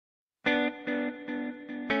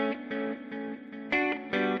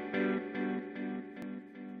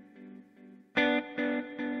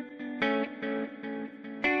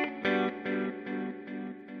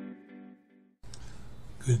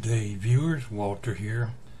Good day, viewers. Walter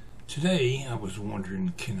here. Today I was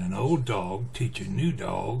wondering, can an old dog teach a new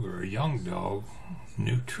dog or a young dog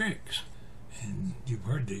new tricks? And you've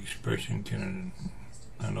heard the expression, can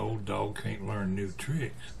an old dog can't learn new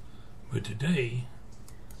tricks. But today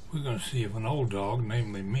we're going to see if an old dog,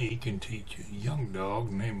 namely me, can teach a young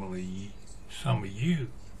dog, namely some of you,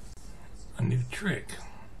 a new trick.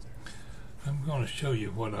 I'm going to show you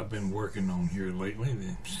what I've been working on here lately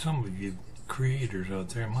that some of you creators out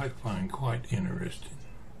there might find quite interesting.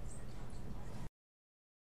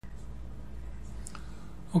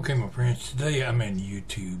 Okay, my friends, today I'm in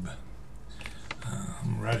YouTube.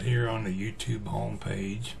 I'm right here on the YouTube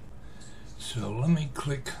homepage. So let me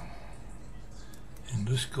click and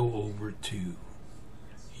let's go over to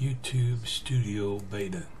YouTube Studio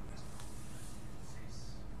Beta.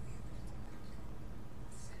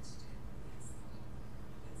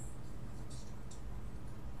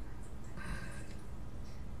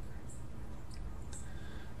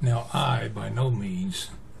 Now, I, by no means,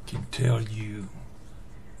 can tell you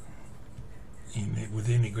with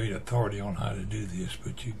any great authority on how to do this,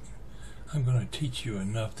 but I'm going to teach you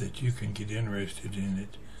enough that you can get interested in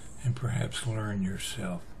it and perhaps learn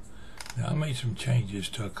yourself. Now, I made some changes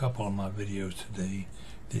to a couple of my videos today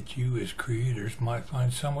that you as creators might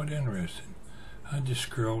find somewhat interesting. I just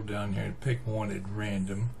scrolled down here and picked one at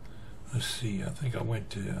random. Let's see, I think I went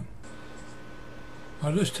to...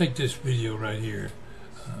 well, let's take this video right here.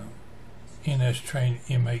 NS Train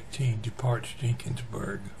M18 departs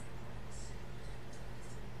Jenkinsburg.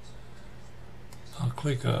 I'll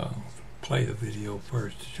click play the video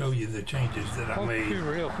first to show you the changes that I made. You're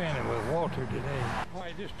real fan with Walter today.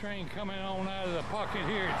 Alright, this train coming on out of the pocket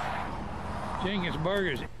here at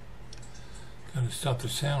Jenkinsburg. Gotta stop the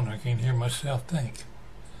sound, I can't hear myself think.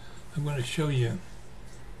 I'm going to show you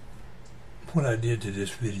what I did to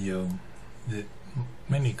this video that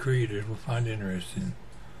many creators will find interesting.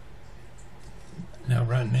 Now,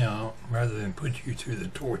 right now, rather than put you through the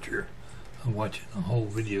torture of watching a whole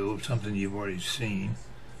video of something you've already seen,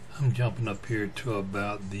 I'm jumping up here to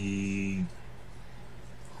about the,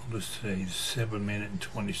 let's say, 7-minute and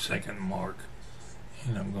 20-second mark,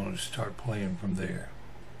 and I'm going to start playing from there.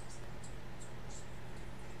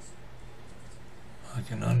 I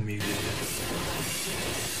can unmute it.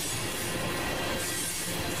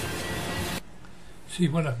 See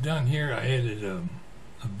what I've done here? I added a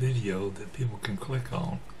video that people can click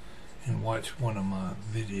on and watch one of my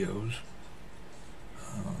videos.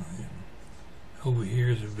 Over here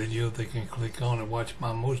is a video they can click on and watch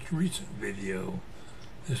my most recent video.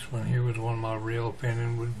 This one here was one of my real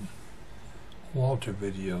offending with Walter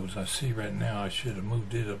videos. I see right now I should have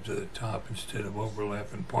moved it up to the top instead of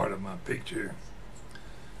overlapping part of my picture.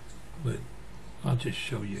 But I'll just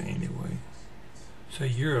show you anyway. So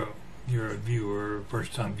you're a viewer, a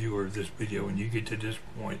first-time viewer of this video, and you get to this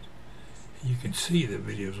point, you can see the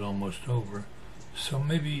video's almost over. So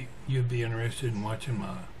maybe you'll be interested in watching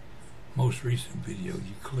my most recent video.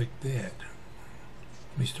 You click that.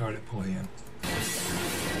 Let me start it playing.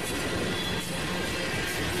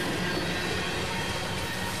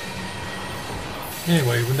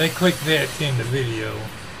 Anyway, when they click that in the video,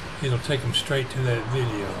 it'll take them straight to that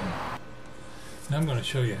video. And I'm going to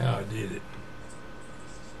show you how I did it.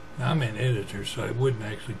 Now, I'm an editor, so it wouldn't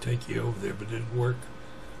actually take you over there, but it'd work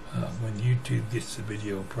when YouTube gets the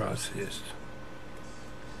video processed.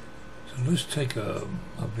 So let's take a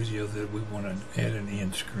video that we want to add an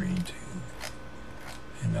end screen to.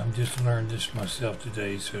 And I'm just learning this myself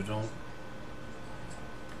today, so don't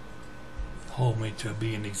hold me to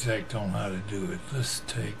being exact on how to do it. Let's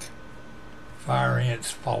take Fire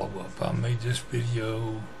Ants follow-up. I made this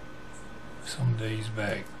video some days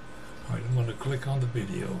back. Alright, I'm going to click on the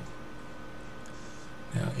video.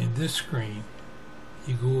 Now, in this screen,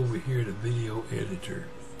 you go over here to Video Editor.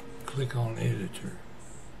 Click on Editor.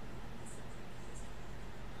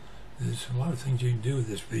 There's a lot of things you can do with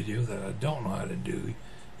this video that I don't know how to do.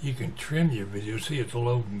 You can trim your video. See, it's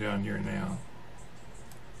loading down here now.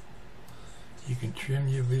 You can trim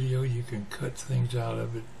your video. You can cut things out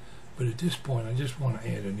of it. But at this point, I just want to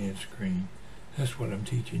add an end screen. That's what I'm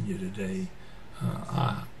teaching you today.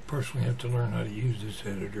 I personally have to learn how to use this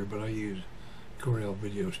editor, but I use Corel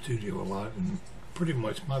Video Studio a lot, and pretty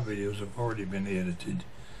much my videos have already been edited.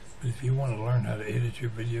 But if you want to learn how to edit your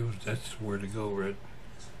videos, that's where to go, right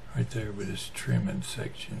there with this trimming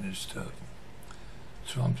section and stuff.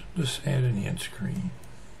 So I'm just add an end screen.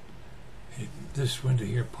 This window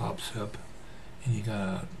here pops up, and you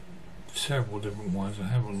got several different ones. I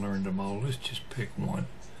haven't learned them all. Let's just pick one.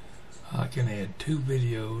 I can add 2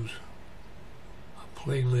 videos, a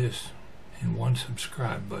playlist, and 1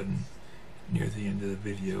 subscribe button. near the end of the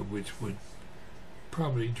video, which would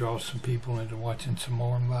probably draw some people into watching some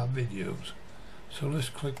more of my videos. So let's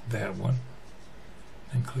click that one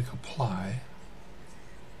and click apply.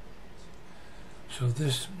 So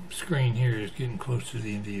this screen here is getting close to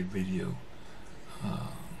the end of your video.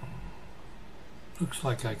 Looks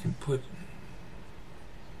like I can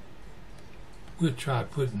we'll try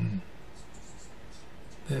putting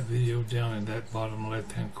that video down in that bottom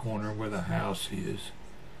left hand corner where the house is.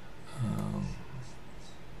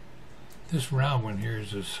 This round one here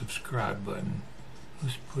is a subscribe button.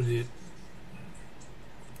 Let's put it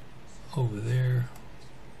over there.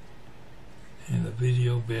 And the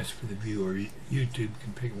video best for the viewer. YouTube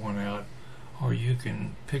can pick one out, or you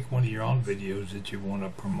can pick one of your own videos that you want to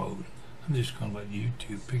promote. I'm just going to let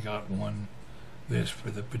YouTube pick out one best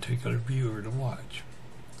for the particular viewer to watch.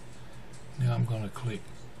 Now I'm going to click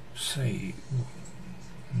save.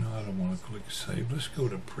 No, I don't want to click save. Let's go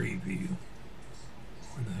to preview.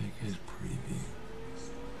 Where the heck is preview?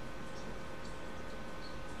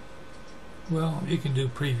 Well, you can do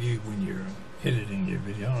preview when you're editing your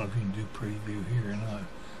video. I don't know if you can do preview here or not.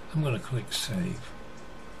 I'm going to click save.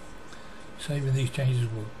 Saving these changes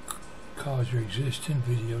will cause your existing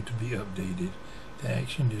video to be updated. The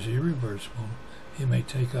action is irreversible. It may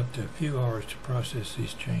take up to a few hours to process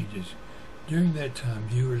these changes. During that time,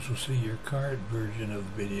 viewers will see your current version of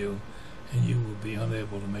the video, and you will be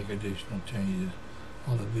unable to make additional changes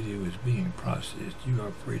while the video is being processed. You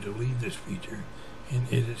are free to leave this feature and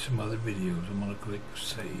edit some other videos. I'm going to click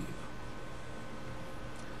save.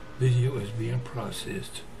 Video is being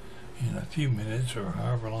processed. In a few minutes, or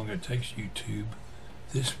however long it takes YouTube,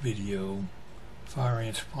 this video, Fire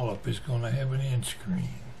Ants Follow-Up, is going to have an end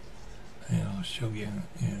screen. And I'll show you.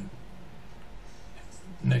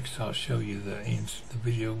 Next, I'll show you the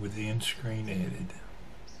video with the end screen added.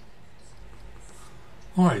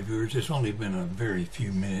 Alright viewers, it's only been a very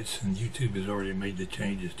few minutes and YouTube has already made the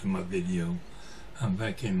changes to my video. I'm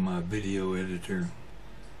back in my video editor.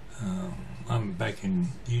 I'm back in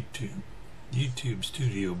YouTube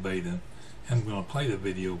Studio Beta. I'm going to play the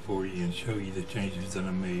video for you and show you the changes that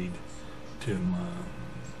I made to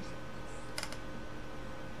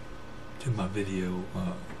my video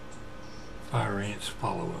Fire Ants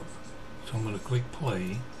Follow-Up. So I'm going to click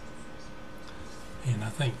play, and I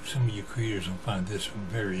think some of you creators will find this one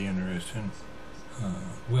very interesting.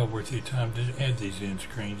 Well worth your time to add these end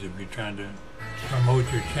screens if you're trying to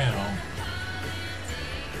promote your channel.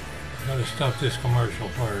 I've got to stop this commercial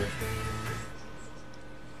first.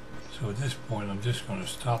 So at this point I'm just going to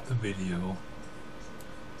stop the video.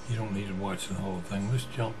 You don't need to watch the whole thing. Let's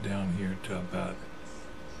jump down here to about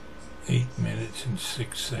 8 minutes and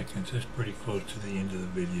 6 seconds. That's pretty close to the end of the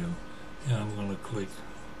video. And I'm going to click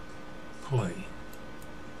play.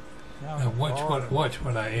 Now watch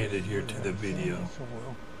what I added here to the video.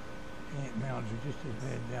 Ant mounds are just as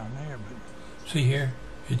bad down there, but see here?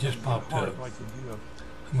 It just popped up.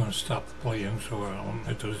 I'm going to stop the playing so I don't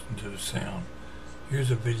have to listen to the sound. Here's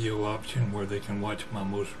a video option where they can watch my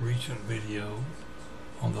most recent video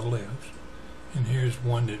on the left. And here's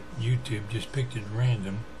one that YouTube just picked at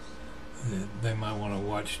random that they might want to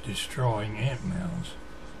watch, destroying ant mounds.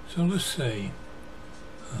 So let's say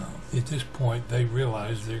at this point they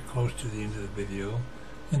realize they're close to the end of the video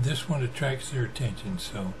and this one attracts their attention.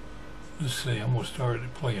 So let's say I'm going to start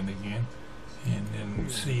it playing again and then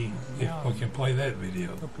see if we can play that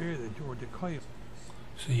video. Up here, the Georgia Clay.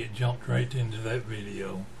 See, it jumped right into that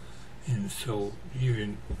video, and so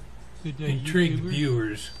you intrigue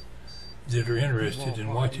viewers that are interested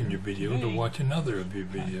in watching your video to watch another of your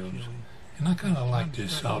videos. And I kind of like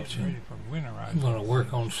this option. I'm going to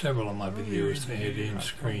work on several of my videos to add in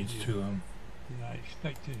screens to them.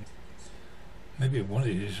 Maybe one of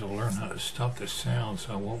these will learn how to stop the sound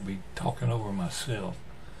so I won't be talking over myself.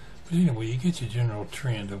 But anyway, you get your general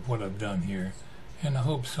trend of what I've done here. And I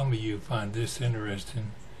hope some of you find this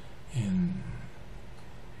interesting and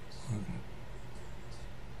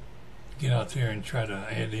get out there and try to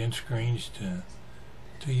add in screens to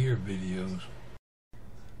your videos.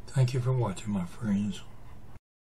 Thank you for watching, my friends.